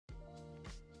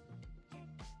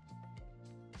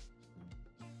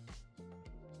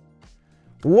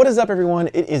What is up, everyone?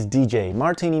 It is DJ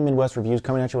Martini Midwest Reviews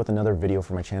coming at you with another video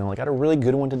for my channel. I got a really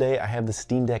good one today. I have the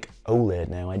Steam Deck OLED.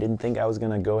 Now, I didn't think I was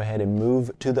gonna go ahead and move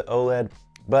to the OLED,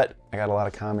 but I got a lot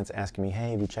of comments asking me,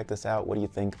 hey, have you checked this out? What do you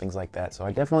think? Things like that. So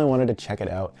I definitely wanted to check it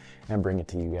out and bring it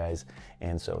to you guys.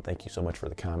 And so thank you so much for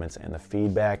the comments and the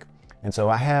feedback. And so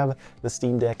I have the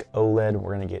Steam Deck OLED.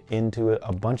 We're gonna get into it,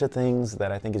 a bunch of things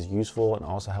that I think is useful and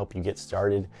also help you get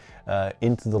started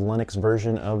into the Linux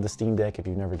version of the Steam Deck if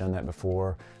you've never done that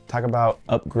before. Talk about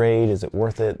upgrade, is it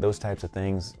worth it? Those types of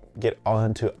things. Get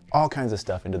into all kinds of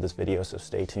stuff into this video, so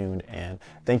stay tuned and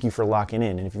thank you for locking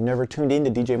in. And if you've never tuned in to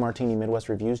DJ Martini Midwest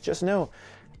Reviews, just know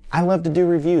I love to do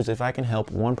reviews. If I can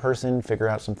help one person figure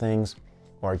out some things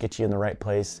or get you in the right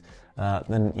place,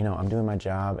 then I'm doing my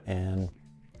job and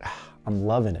I'm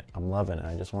loving it. I'm loving it.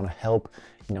 I just want to help,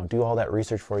 do all that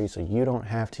research for you so you don't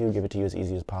have to. Give it to you as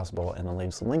easy as possible, and then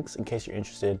leave some links in case you're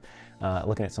interested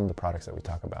looking at some of the products that we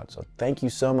talk about. So thank you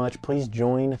so much. Please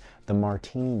join the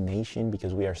Martini Nation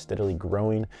because we are steadily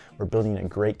growing. We're building a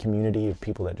great community of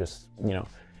people that just,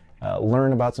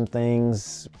 learn about some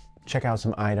things, check out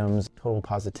some items, total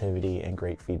positivity, and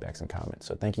great feedbacks and comments.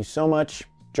 So thank you so much.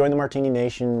 Join the Martini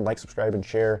Nation, like, subscribe, and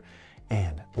share.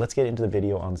 And let's get into the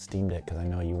video on the Steam Deck because I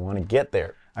know you want to get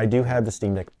there. I do have the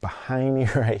Steam Deck behind me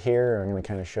right here. I'm going to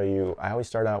kind of show you. I always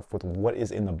start out with what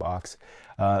is in the box.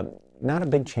 Not a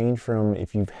big change from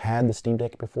if you've had the Steam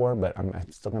Deck before, but I'm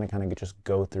still going to kind of just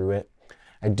go through it.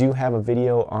 I do have a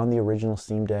video on the original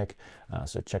Steam Deck,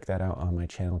 so check that out on my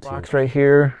channel too. Box right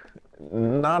here.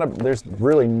 There's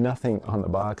really nothing on the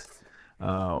box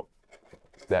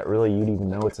that really you'd even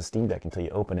know it's a Steam Deck until you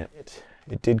open it.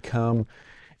 It did come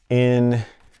in,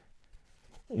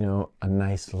 a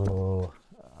nice little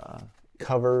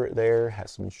cover there,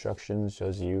 has some instructions,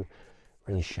 shows you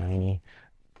really shiny,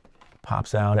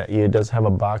 pops out at you. It does have a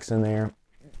box in there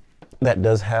that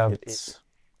does have its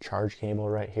charge cable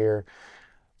right here,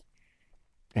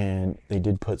 and they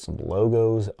did put some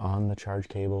logos on the charge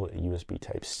cable, USB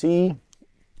Type-C,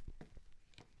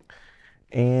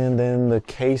 and then the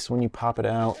case, when you pop it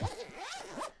out,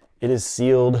 it is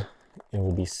sealed. It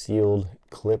will be sealed,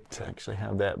 clipped. I actually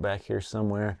have that back here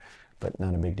somewhere, but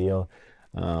not a big deal.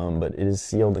 But it is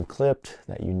sealed and clipped,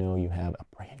 that you have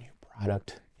a brand new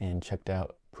product and checked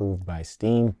out, approved by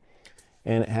Steam.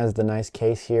 And it has the nice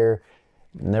case here.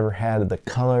 Never had the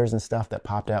colors and stuff that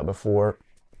popped out before.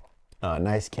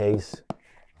 Nice case,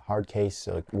 hard case,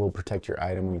 so it will protect your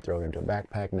item when you throw it into a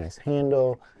backpack. Nice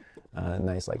handle,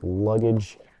 nice like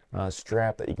luggage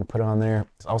strap that you can put on there.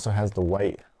 It also has the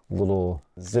white little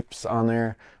zips on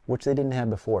there, which they didn't have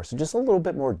before. So just a little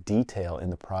bit more detail in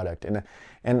the product.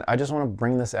 And I just want to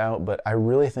bring this out, but I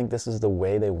really think this is the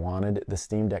way they wanted the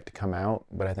Steam Deck to come out,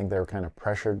 but I think they were kind of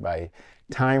pressured by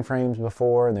time frames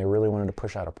before, and they really wanted to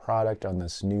push out a product on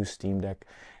this new Steam Deck.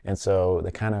 And so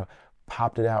they kind of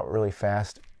popped it out really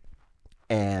fast.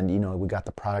 And, we got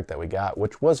the product that we got,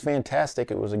 which was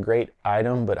fantastic. It was a great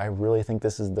item, but I really think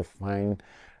this is the fine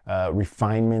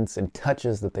refinements and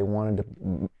touches that they wanted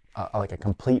to like a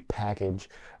complete package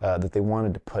that they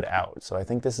wanted to put out. So I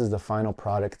think this is the final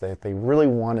product that they really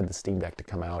wanted the Steam Deck to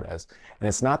come out as. And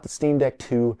it's not the Steam Deck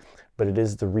 2, but it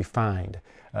is the refined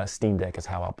Steam Deck is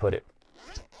how I'll put it.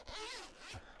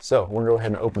 So we're gonna go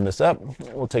ahead and open this up.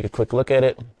 We'll take a quick look at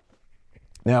it.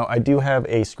 Now I do have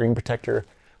a screen protector.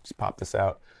 Just pop this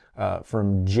out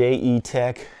from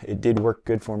JETech. It did work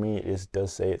good for me. It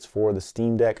does say it's for the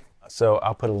Steam Deck. So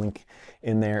I'll put a link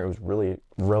in there. It was really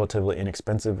relatively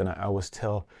inexpensive, and I always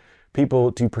tell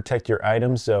people to protect your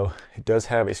items. So it does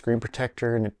have a screen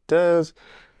protector, and it does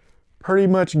pretty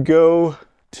much go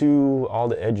to all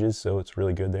the edges, so it's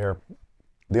really good there.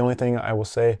 The only thing I will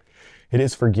say, it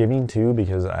is forgiving too,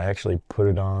 because I actually put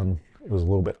it on, it was a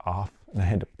little bit off, and I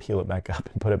had to peel it back up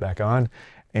and put it back on,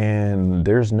 and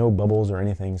there's no bubbles or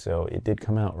anything, so it did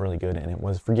come out really good, and it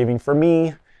was forgiving for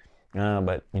me,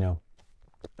 but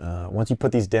once you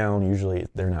put these down, usually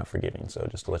they're not forgiving, so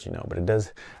just to let you know. But it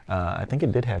does, I think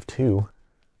it did have two.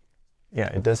 Yeah,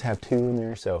 it does have two in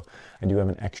there, so I do have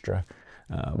an extra,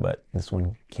 but this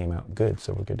one came out good,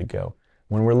 so we're good to go.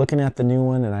 When we're looking at the new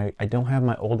one, and I don't have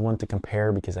my old one to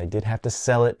compare because I did have to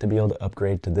sell it to be able to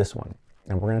upgrade to this one.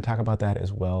 And we're going to talk about that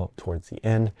as well towards the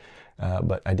end,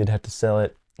 but I did have to sell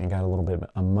it and got a little bit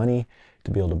of money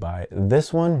to be able to buy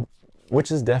this one,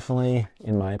 which is definitely,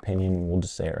 in my opinion, we'll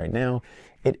just say it right now,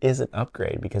 it is an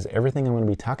upgrade because everything I'm going to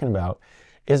be talking about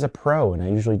is a pro, and I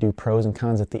usually do pros and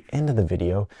cons at the end of the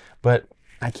video, but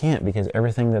I can't because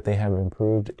everything that they have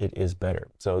improved, it is better.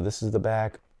 So this is the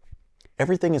back.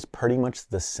 Everything is pretty much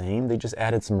the same. They just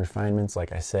added some refinements.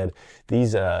 Like I said,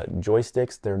 these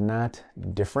joysticks, they're not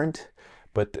different,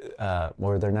 but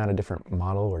or they're not a different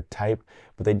model or type,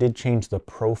 but they did change the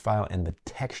profile and the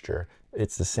texture.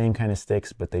 It's the same kind of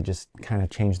sticks, but they just kind of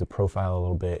changed the profile a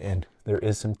little bit, and there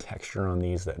is some texture on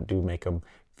these that do make them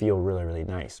feel really, really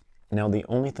nice. Now, the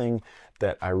only thing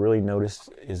that I really noticed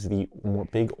is the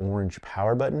big orange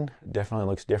power button. Definitely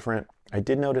looks different. I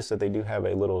did notice that they do have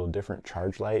a little different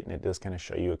charge light, and it does kind of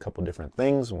show you a couple different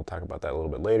things, and we'll talk about that a little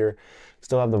bit later.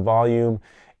 Still have the volume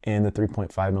and the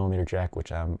 3.5mm jack,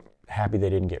 which I'm happy they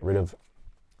didn't get rid of.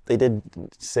 They did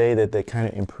say that they kind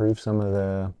of improved some of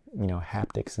the, you know,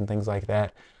 haptics and things like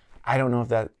that. I don't know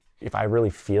if I really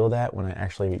feel that when I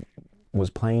actually was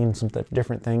playing some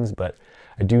different things, but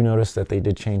I do notice that they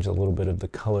did change a little bit of the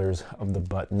colors of the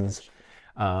buttons.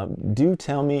 Do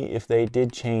tell me if they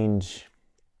did change.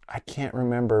 I can't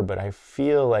remember, but I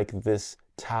feel like this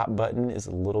top button is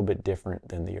a little bit different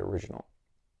than the original.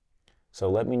 So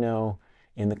let me know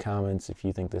in the comments if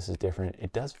you think this is different.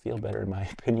 It does feel better in my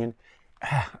opinion.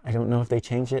 I don't know if they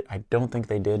changed it. I don't think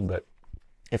they did, but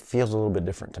it feels a little bit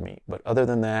different to me. But other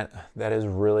than that, that is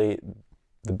really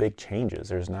the big changes.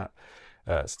 There's not,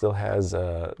 still has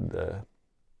the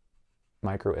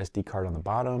micro SD card on the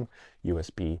bottom,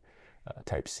 USB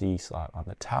Type-C slot on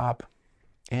the top,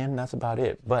 and that's about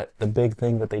it. But the big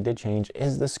thing that they did change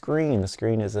is the screen. The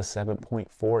screen is a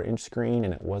 7.4-inch screen,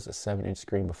 and it was a 7-inch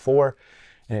screen before,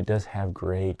 and it does have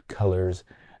great colors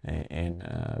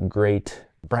and great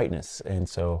brightness, and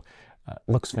so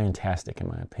looks fantastic in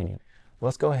my opinion.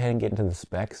 Let's go ahead and get into the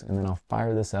specs, and then I'll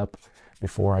fire this up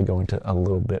before I go into a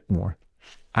little bit more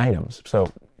items.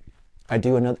 So I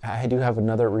do have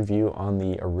another review on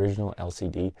the original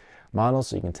LCD model,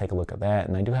 so you can take a look at that.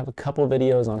 And I do have a couple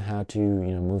videos on how to,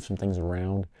 you know, move some things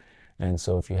around. And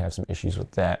so if you have some issues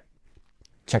with that,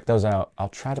 check those out. I'll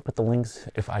try to put the links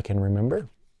if I can remember.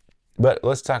 But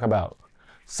let's talk about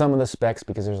some of the specs,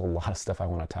 because there's a lot of stuff I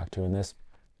want to talk to in this.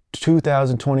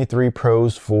 2023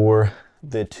 pros for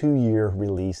the 2-year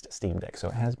released Steam Deck. So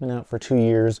it has been out for 2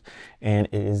 years, and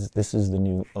this is the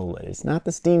new OLED. It's not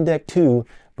the Steam Deck 2,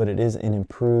 but it is an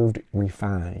improved,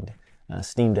 refined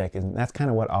Steam Deck, and that's kind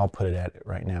of what I'll put it at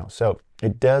right now. So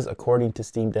it does, according to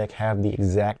Steam Deck, have the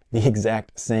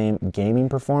exact same gaming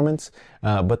performance,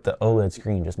 but the OLED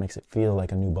screen just makes it feel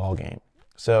like a new ball game.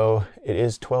 So it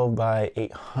is 12 by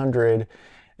 800,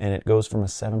 and it goes from a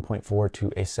 7.4 to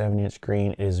a 7-inch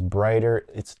screen. It is brighter.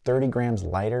 It's 30 grams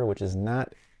lighter, which is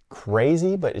not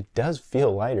crazy, but it does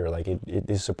feel lighter. Like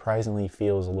it surprisingly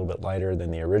feels a little bit lighter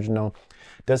than the original.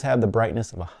 It does have the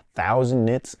brightness of 1,000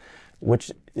 nits,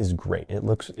 which is great. It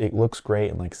looks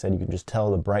great, and like I said, you can just tell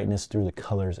the brightness through the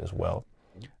colors as well.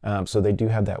 So they do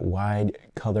have that wide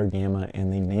color gamma,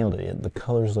 and they nailed it. The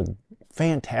colors look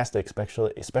fantastic,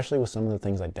 especially with some of the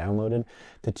things I downloaded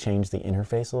to change the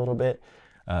interface a little bit.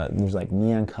 There's like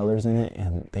neon colors in it,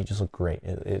 and they just look great.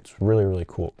 It's really, really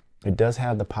cool. It does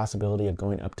have the possibility of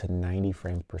going up to 90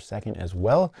 frames per second as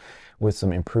well, with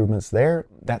some improvements there.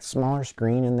 That smaller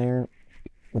screen in there,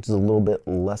 which is a little bit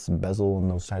less bezel and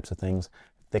those types of things,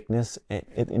 thickness,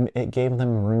 it gave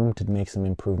them room to make some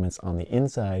improvements on the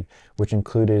inside, which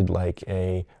included like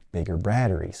a bigger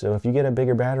battery. So if you get a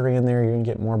bigger battery in there, you're gonna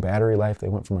get more battery life. They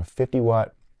went from a 50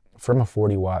 watt from a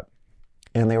 40 watt,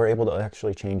 and they were able to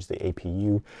actually change the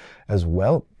APU as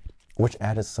well, which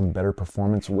added some better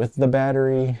performance with the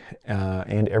battery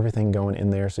and everything going in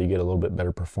there. So you get a little bit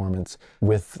better performance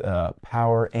with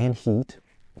power and heat.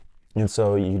 And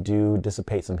so you do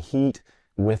dissipate some heat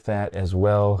with that as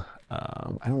well.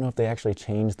 I don't know if they actually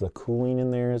changed the cooling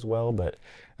in there as well, but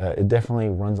it definitely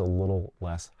runs a little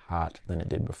less hot than it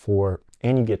did before.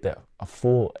 And you get a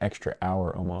full extra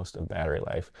hour almost of battery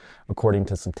life, according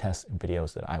to some tests and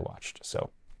videos that I watched. So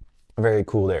very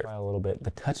cool there. A little bit. The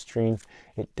touchscreen,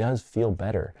 it does feel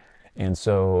better. And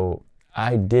so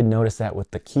I did notice that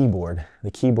with the keyboard. The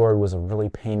keyboard was a really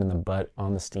pain in the butt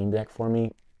on the Steam Deck for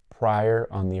me prior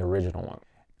on the original one.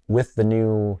 With the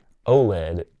new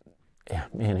OLED, yeah,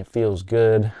 man, it feels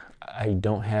good. I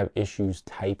don't have issues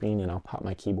typing, and I'll pop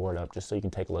my keyboard up just so you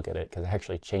can take a look at it, because I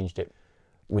actually changed it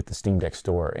with the Steam Deck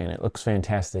store, and it looks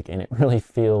fantastic, and it really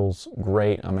feels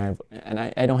great.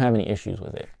 I don't have any issues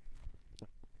with it.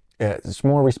 It's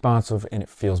more responsive, and it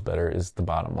feels better is the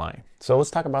bottom line. So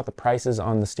let's talk about the prices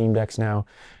on the Steam Decks now.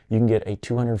 You can get a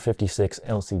 256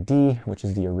 LCD, which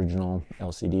is the original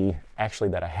LCD, actually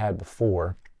that I had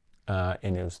before,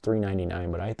 and it was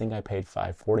 $399, but I think I paid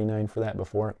 $549 for that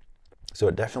before. So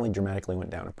it definitely dramatically went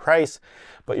down in price,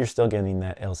 but you're still getting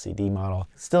that LCD model.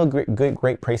 Still a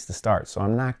great price to start. So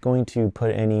I'm not going to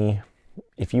put any,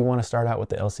 if you want to start out with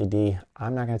the LCD,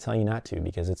 I'm not going to tell you not to,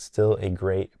 because it's still a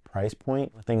great price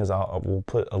point. The thing is, we'll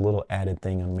put a little added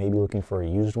thing. I'm maybe looking for a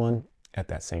used one. at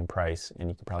that same price, and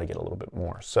you can probably get a little bit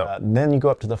more. So then you go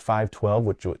up to the 512,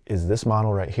 which is this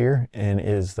model right here, and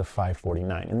is the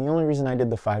 549. And the only reason I did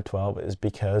the 512 is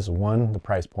because, one, the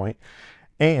price point,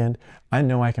 and I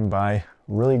know I can buy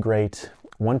really great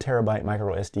 1 terabyte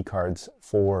micro SD cards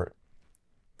for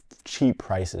cheap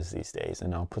prices these days,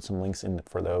 and I'll put some links in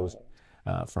for those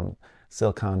from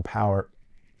Silicon Power.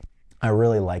 I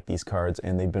really like these cards,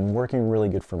 and they've been working really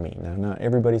good for me. Now, not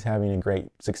everybody's having a great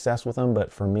success with them,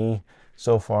 but for me,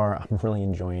 so far, I'm really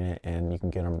enjoying it, and you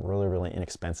can get them really, really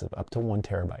inexpensive, up to 1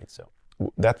 terabyte. So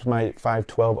that's my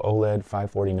 512 OLED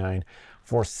 549.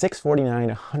 For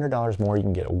 $649, $100 more, you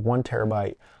can get a 1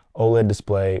 terabyte OLED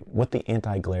display with the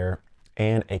anti-glare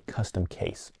and a custom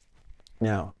case.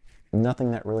 Now, nothing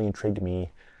that really intrigued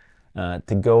me.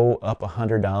 To go up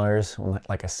 $100,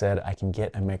 like I said, I can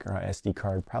get a micro SD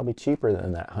card probably cheaper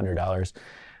than that $100,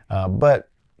 but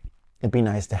it'd be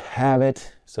nice to have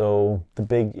it. So the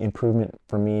big improvement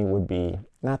for me would be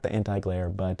not the anti-glare,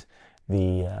 but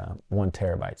the 1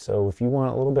 terabyte. So if you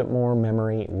want a little bit more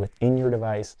memory within your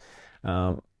device,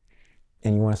 and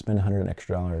you want to spend $100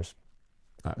 extra,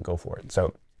 go for it.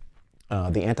 So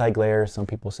the anti-glare, some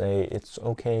people say it's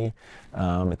okay.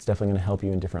 It's definitely going to help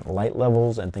you in different light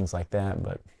levels and things like that,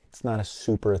 but it's not a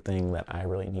super thing that I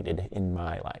really needed in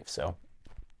my life. So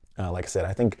like I said,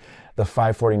 I think the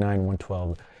 549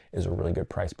 112 is a really good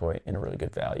price point and a really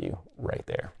good value right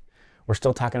there. We're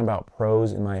still talking about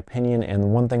pros, in my opinion, and the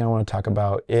one thing I want to talk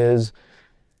about is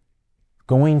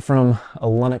going from a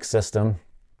Linux system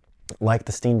like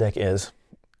the Steam Deck is,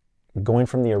 going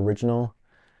from the original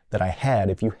that I had.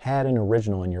 If you had an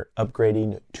original and you're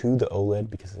upgrading to the OLED,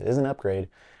 because it is an upgrade,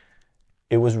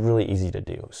 it was really easy to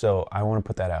do. So I want to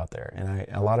put that out there. And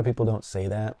a lot of people don't say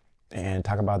that and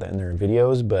talk about that in their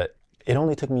videos, but it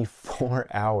only took me 4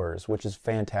 hours, which is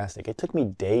fantastic. It took me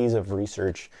days of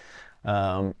research,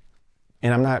 and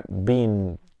I'm not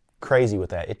being crazy with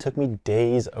that. It took me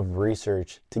days of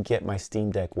research to get my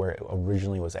Steam Deck where it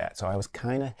originally was at. So I was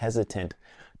kind of hesitant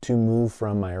to move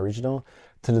from my original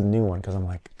to the new one, because I'm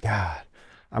like, God,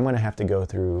 I'm gonna have to go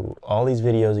through all these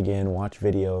videos again, watch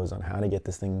videos on how to get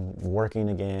this thing working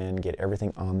again, get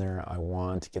everything on there I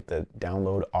want, get the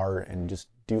download art, and just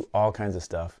do all kinds of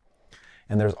stuff.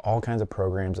 And there's all kinds of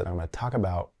programs that I'm gonna talk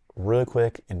about really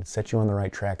quick and set you on the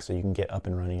right track so you can get up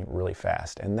and running really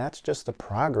fast. And that's just the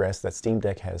progress that Steam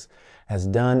Deck has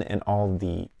done, and all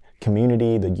the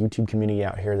community, the YouTube community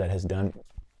out here that has done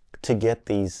to get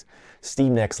these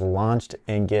Steam Decks launched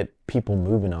and get people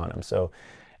moving on them. So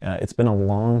it's been a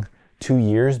long 2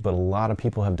 years, but a lot of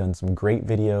people have done some great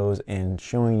videos and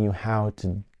showing you how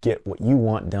to get what you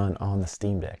want done on the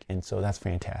Steam Deck. And so that's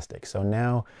fantastic. So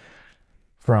now,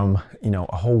 from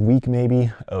a whole week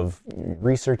maybe of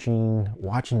researching,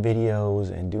 watching videos,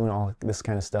 and doing all this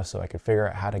kind of stuff so I could figure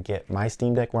out how to get my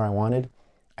Steam Deck where I wanted,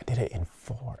 I did it in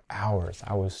 4 hours.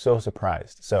 I was so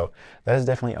surprised. So that is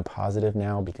definitely a positive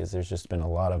now, because there's just been a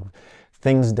lot of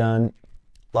things done,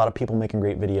 a lot of people making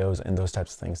great videos and those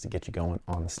types of things to get you going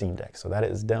on the Steam Deck. So that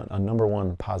is a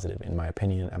 #1 positive in my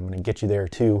opinion. I'm going to get you there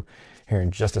too here in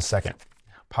just a second.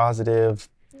 Positive,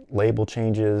 label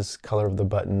changes, color of the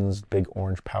buttons, big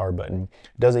orange power button.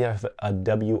 It does have a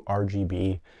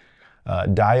WRGB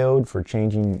diode for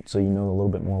changing, so you know a little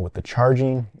bit more with the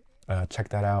charging. Check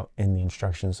that out in the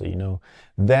instructions so you know.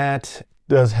 That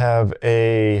does have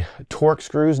a Torx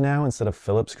screws now instead of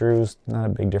Phillips screws. Not a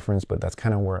big difference, but that's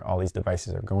kind of where all these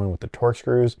devices are going, with the Torx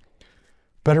screws.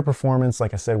 Better performance,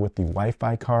 like I said, with the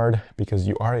Wi-Fi card, because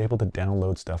you are able to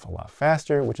download stuff a lot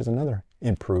faster, which is another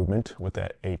improvement with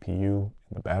that APU,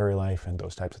 the battery life, and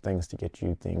those types of things to get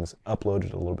you things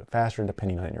uploaded a little bit faster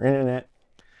depending on your internet.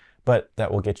 But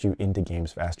that will get you into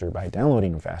games faster by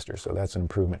downloading them faster, so that's an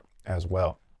improvement as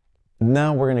well.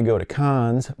 Now we're going to go to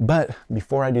cons, but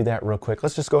before I do that real quick,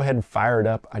 let's just go ahead and fire it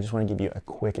up. I just want to give you a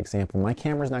quick example. My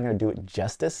camera's not going to do it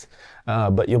justice,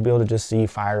 but you'll be able to just see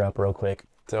fire up real quick.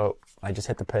 So I just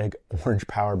hit the big orange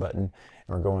power button, and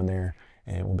we're going there,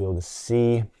 and we'll be able to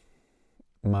see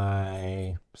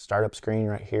my startup screen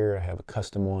right here. I have a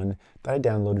custom one that I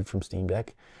downloaded from Steam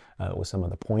Deck with some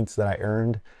of the points that I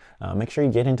earned. Make sure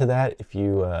you get into that. If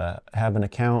you have an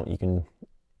account, you can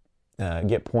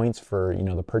get points for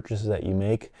the purchases that you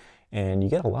make, and you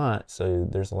get a lot. So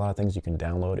there's a lot of things you can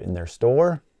download in their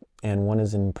store, and one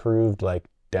is improved like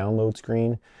download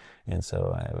screen. And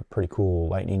so I have a pretty cool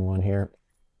lightning one here.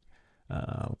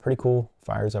 Pretty cool,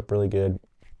 fires up really good.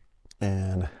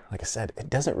 And like I said, it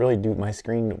doesn't really do, my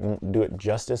screen won't do it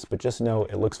justice, but just know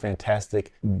it looks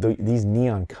fantastic. These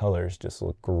neon colors just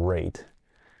look great.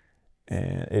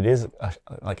 And it is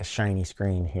like a shiny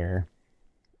screen here.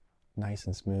 Nice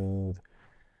and smooth.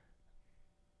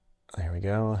 There we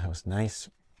go. That was nice.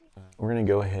 We're going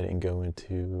to go ahead and go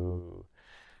into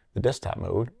the desktop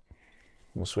mode.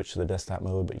 We'll switch to the desktop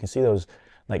mode, but you can see those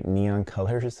like neon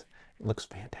colors. It looks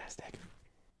fantastic.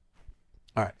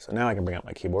 All right, so now I can bring up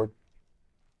my keyboard.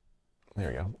 There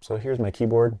we go. So here's my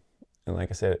keyboard. And like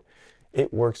I said,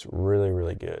 it works really,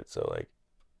 really good. So like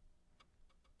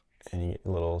any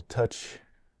little touch,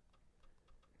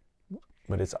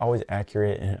 but it's always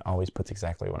accurate and it always puts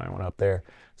exactly what I want up there.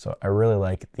 So I really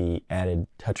like the added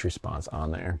touch response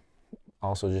on there.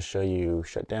 Also just show you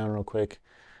shut down real quick.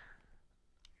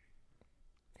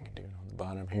 I can do it on the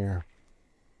bottom here.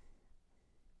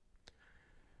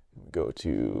 Go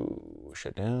to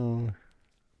shut down.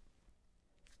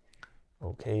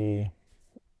 Okay.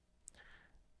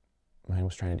 Mine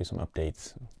was trying to do some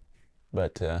updates,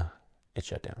 but it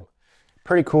shut down.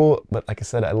 Pretty cool, but like I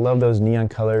said, I love those neon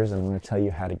colors, and I'm going to tell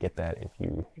you how to get that if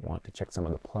you want to check some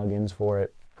of the plugins for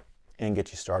it and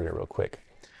get you started real quick.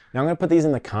 Now I'm going to put these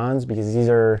in the cons because these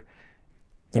are,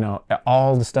 you know,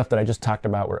 all the stuff that I just talked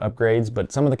about were upgrades,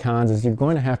 but some of the cons is you're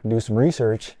going to have to do some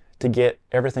research to get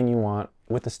everything you want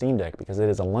with the Steam Deck because it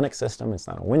is a Linux system. It's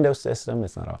not a Windows system.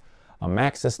 It's not a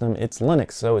Mac system. It's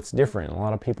Linux, so it's different. A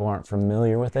lot of people aren't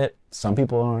familiar with it. Some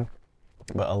people are,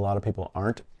 but a lot of people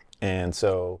aren't. And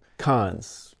so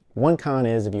cons. One con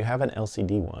is if you have an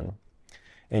LCD one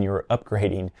and you're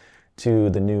upgrading to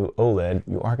the new OLED,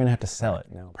 you are going to have to sell it.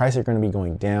 Now, prices are going to be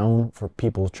going down for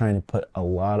people trying to put a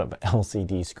lot of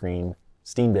LCD screen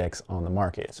Steam Decks on the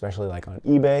market, especially like on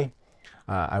eBay.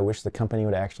 I wish the company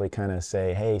would actually kind of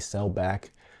say, hey, sell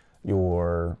back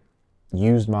your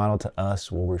used model to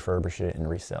us. We'll refurbish it and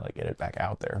resell it, get it back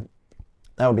out there.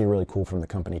 That would be really cool from the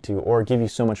company too, or give you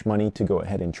so much money to go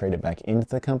ahead and trade it back into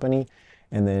the company,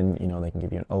 and then, you know, they can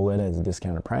give you an OLED as a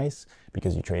discounted price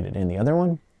because you traded in the other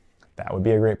one. That would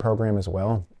be a great program as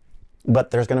well.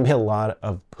 But there's going to be a lot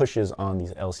of pushes on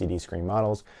these LCD screen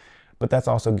models, but that's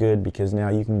also good because now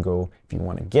you can go, if you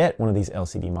want to get one of these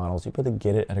LCD models, you better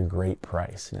get it at a great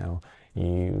price. Now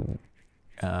you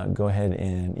go ahead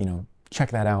and, you know, check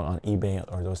that out on eBay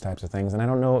or those types of things. And I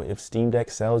don't know if Steam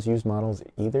Deck sells used models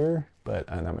either, but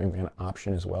that might be an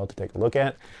option as well to take a look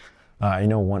at. I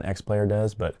know one X player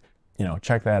does, but you know,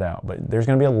 check that out. But there's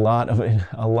going to be a lot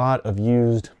of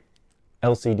used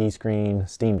LCD screen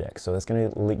Steam Decks, so that's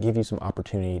going to give you some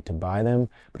opportunity to buy them.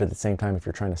 But at the same time, if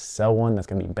you're trying to sell one, that's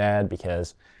going to be bad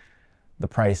because the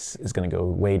price is going to go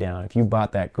way down. If you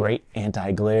bought that great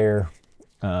anti-glare,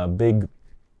 big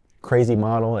crazy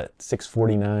model at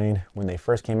 $649 when they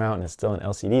first came out and it's still an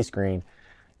LCD screen,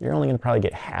 you're only going to probably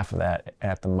get half of that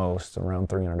at the most, around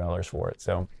 $300 for it.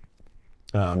 So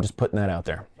I'm just putting that out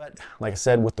there. But like I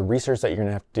said, with the research that you're going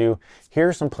to have to do, here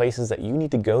are some places that you need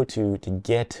to go to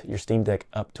get your Steam Deck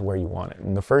up to where you want it.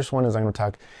 And the first one is I'm going to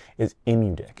talk is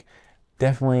EMUDECK.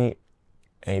 Definitely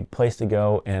a place to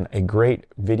go and a great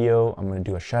video. I'm going to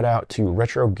do a shout out to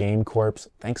Retro Game Corps.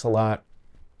 Thanks a lot.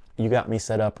 You got me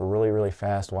set up really, really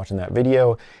fast watching that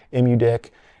video.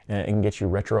 EMUDECK, it can get you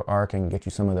RetroArch and get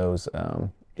you some of those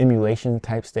emulation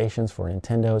type stations for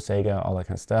Nintendo, Sega, all that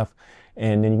kind of stuff.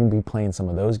 And then you can be playing some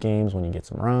of those games when you get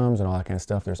some ROMs and all that kind of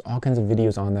stuff. There's all kinds of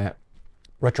videos on that.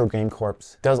 Retro Game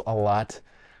Corps does a lot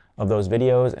of those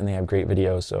videos and they have great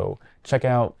videos. So check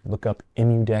out, look up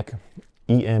EMUDECK,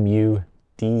 EMUDECK.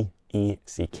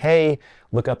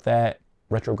 Look up that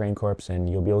Retro Game Corps and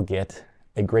you'll be able to get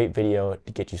a great video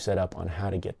to get you set up on how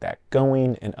to get that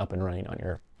going and up and running on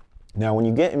your. Now, when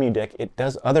you get EMUDECK, it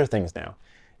does other things now.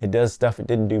 It does stuff it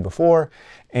didn't do before,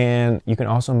 and you can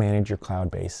also manage your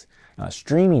cloud-based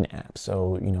streaming apps.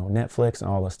 So, you know, Netflix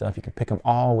and all this stuff, you can pick them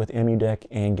all with EMUDECK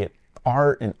and get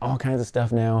art and all kinds of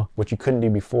stuff now, which you couldn't do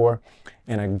before.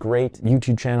 And a great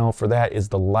YouTube channel for that is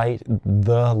the Light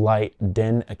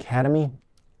Den Academy.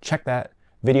 Check that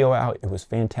video out. It was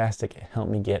fantastic. It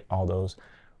helped me get all those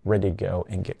ready to go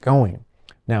and get going.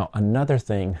 Now, another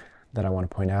thing that I want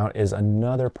to point out is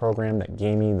another program that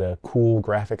gave me the cool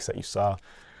graphics that you saw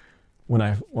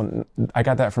when I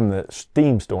got that from the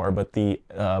Steam store, but the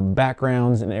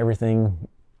backgrounds and everything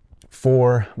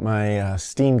for my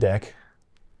Steam Deck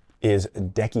is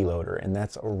Decky Loader, and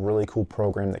that's a really cool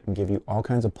program that can give you all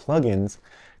kinds of plugins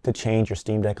to change your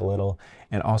Steam Deck a little,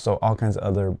 and also all kinds of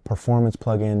other performance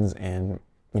plugins and,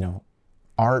 you know,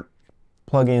 art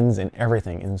plugins and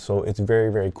everything. And so it's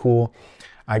very, very cool.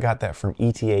 I got that from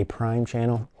ETA Prime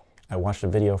Channel. I watched a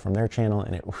video from their channel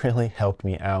and it really helped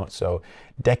me out. So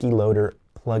Decky Loader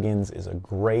plugins is a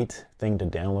great thing to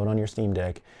download on your Steam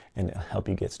Deck and it'll help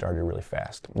you get started really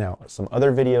fast. Now, some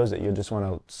other videos that you just want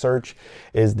to search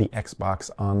is the Xbox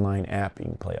Online app. You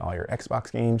can play all your Xbox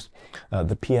games.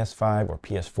 The PS5 or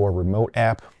PS4 remote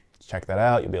app. Check that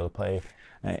out. You'll be able to play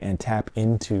and tap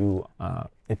into,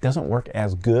 it doesn't work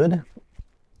as good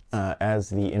as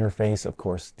the interface, of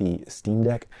course, the Steam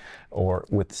Deck or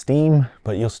with Steam,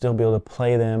 but you'll still be able to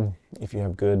play them if you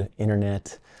have good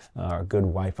internet or good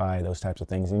Wi-Fi, those types of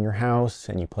things in your house,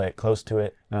 and you play it close to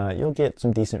it. You'll get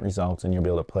some decent results, and you'll be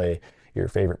able to play your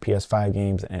favorite PS5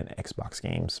 games and Xbox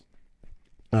games.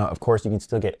 Of course, you can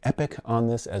still get Epic on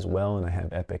this as well, and I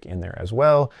have Epic in there as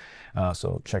well.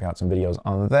 So check out some videos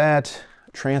on that.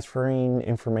 Transferring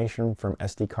information from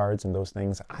SD cards and those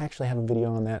things. I actually have a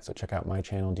video on that, so check out my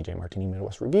channel, DJ Martini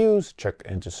Midwest Reviews. Check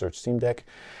and just search Steam Deck.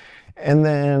 And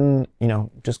then, you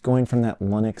know, just going from that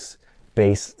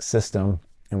Linux-based system,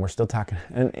 and we're still talking,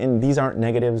 and these aren't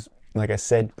negatives, like I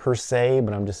said, per se,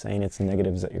 but I'm just saying it's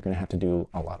negatives that you're going to have to do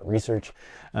a lot of research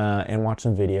and watch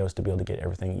some videos to be able to get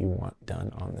everything you want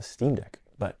done on the Steam Deck.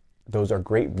 But those are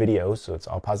great videos, so it's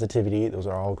all positivity. Those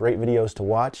are all great videos to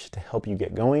watch to help you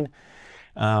get going.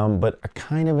 But a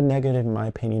kind of a negative, in my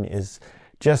opinion, is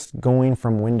just going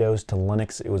from Windows to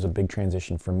Linux. It was a big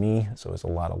transition for me, so it's a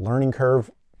lot of learning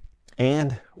curve.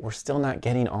 And we're still not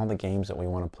getting all the games that we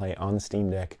want to play on the Steam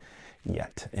Deck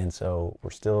yet. And so we're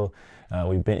still,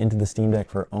 we've been into the Steam Deck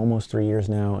for almost 3 years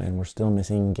now, and we're still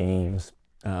missing games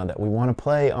that we want to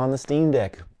play on the Steam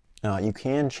Deck. You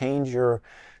can change your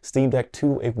Steam Deck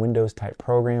to a Windows type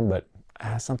program, but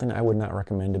something I would not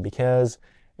recommend it, because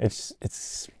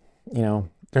it's you know,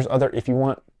 there's other, if you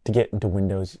want to get into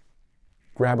Windows,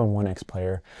 grab a 1X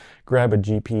player, grab a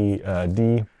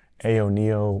GPD, AO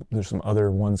Neo, there's some other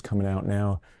ones coming out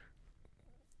now,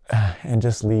 and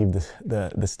just leave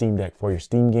the Steam Deck for your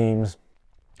Steam games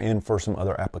and for some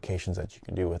other applications that you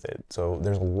can do with it. So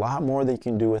there's a lot more that you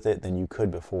can do with it than you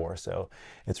could before. So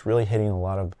it's really hitting a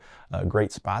lot of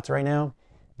great spots right now,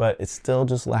 but it's still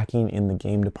just lacking in the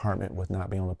game department with not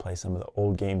being able to play some of the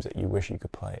old games that you wish you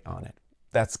could play on it.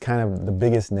 That's kind of the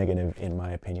biggest negative, in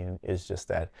my opinion, is just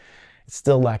that it's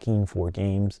still lacking for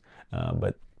games,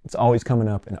 but it's always coming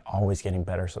up and always getting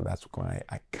better. So that's why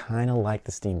I kind of like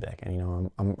the Steam Deck. And, you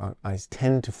know, I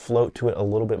tend to float to it a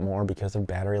little bit more because of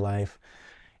battery life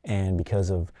and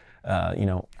because of, you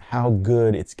know, how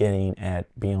good it's getting at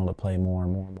being able to play more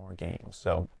and more and more games.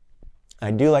 So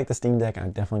I do like the Steam Deck.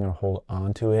 I'm definitely going to hold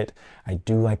on to it. I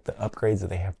do like the upgrades that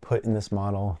they have put in this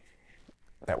model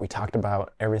that we talked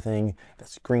about, everything. The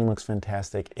screen looks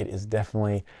fantastic. It is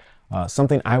definitely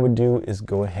something I would do, is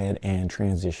go ahead and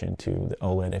transition to the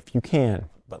OLED if you can.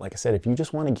 But like I said, if you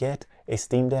just want to get a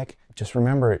Steam Deck, just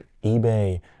remember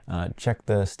eBay, check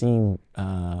the Steam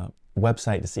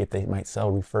website to see if they might sell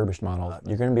refurbished models.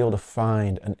 You're going to be able to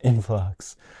find an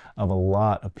influx of a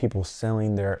lot of people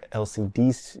selling their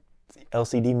LCD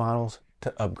models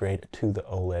to upgrade to the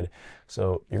OLED.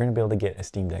 So you're going to be able to get a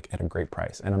Steam Deck at a great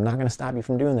price. And I'm not going to stop you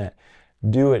from doing that.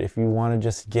 Do it if you want to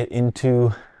just get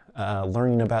into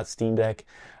learning about Steam Deck,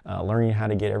 learning how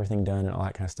to get everything done and all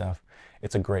that kind of stuff.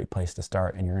 It's a great place to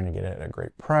start, and you're going to get it at a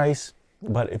great price.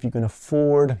 But if you can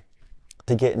afford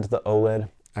to get into the OLED,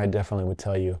 I definitely would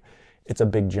tell you it's a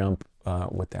big jump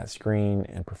with that screen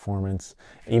and performance.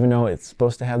 Even though it's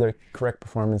supposed to have the correct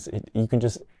performance,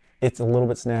 it's a little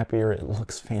bit snappier, it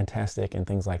looks fantastic and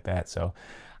things like that. So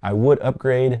I would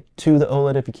upgrade to the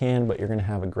OLED if you can, but you're going to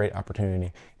have a great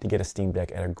opportunity to get a Steam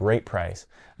Deck at a great price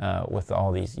with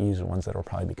all these used ones that will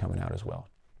probably be coming out as well.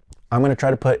 I'm going to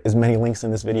try to put as many links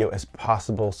in this video as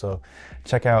possible, so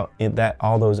check out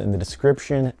all those in the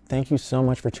description. Thank you so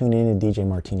much for tuning in to DJ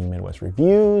Martini Midwest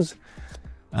Reviews.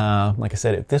 Like I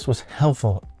said, if this was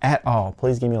helpful at all,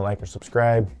 please give me a like or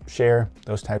subscribe, share,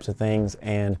 those types of things.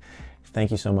 And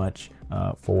thank you so much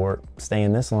for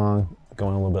staying this long,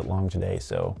 going a little bit long today.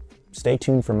 So stay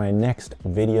tuned for my next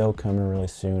video coming really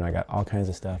soon. I got all kinds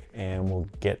of stuff, and we'll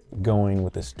get going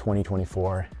with this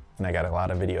 2024. And I got a lot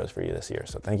of videos for you this year.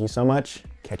 So thank you so much.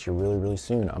 Catch you really, really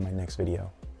soon on my next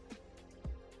video.